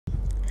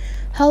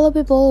Hello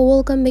people,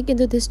 welcome back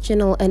into this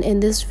channel, and in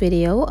this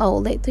video I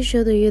would like to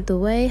show you the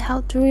way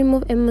how to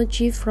remove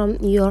emoji from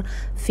your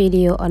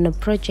video on a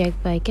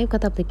project by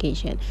Capcut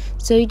application.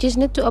 So you just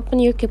need to open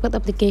your Capcut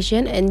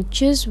application and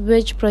choose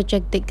which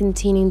project that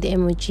containing the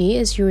emoji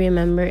as you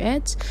remember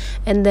it,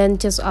 and then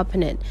just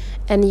open it.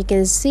 And you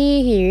can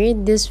see here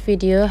this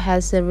video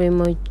has a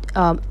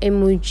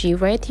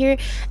emoji right here,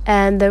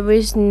 and there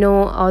is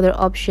no other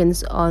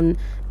options on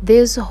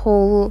this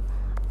whole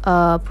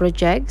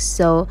project.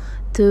 So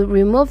to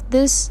remove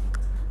this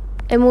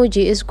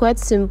emoji is quite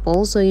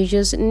simple. So you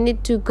just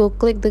need to go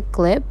click the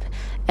clip,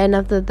 and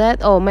after that,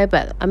 oh my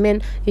bad,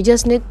 you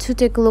just need to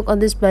take a look on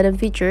this button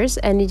features,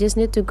 and you just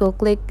need to go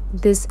click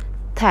this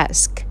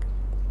task.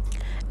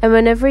 And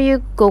whenever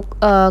you go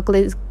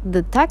click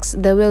the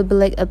text, there will be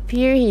like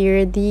appear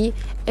here the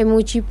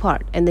emoji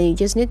part, and then you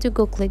just need to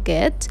go click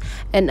it.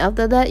 And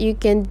after that, you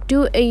can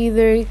do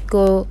either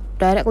go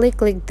directly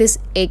click this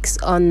X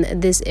on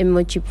this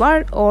emoji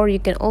part, or you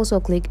can also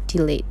click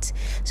delete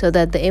so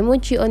that the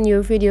emoji on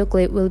your video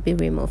clip will be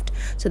removed.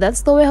 So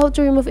that's the way how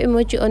to remove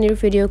emoji on your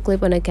video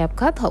clip on a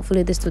CapCut.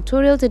 Hopefully this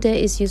tutorial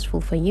today is useful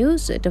for you.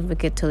 So don't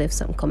forget to leave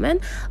some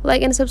comment,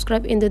 like and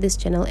subscribe into this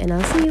channel, and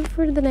I'll see you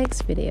for the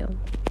next video.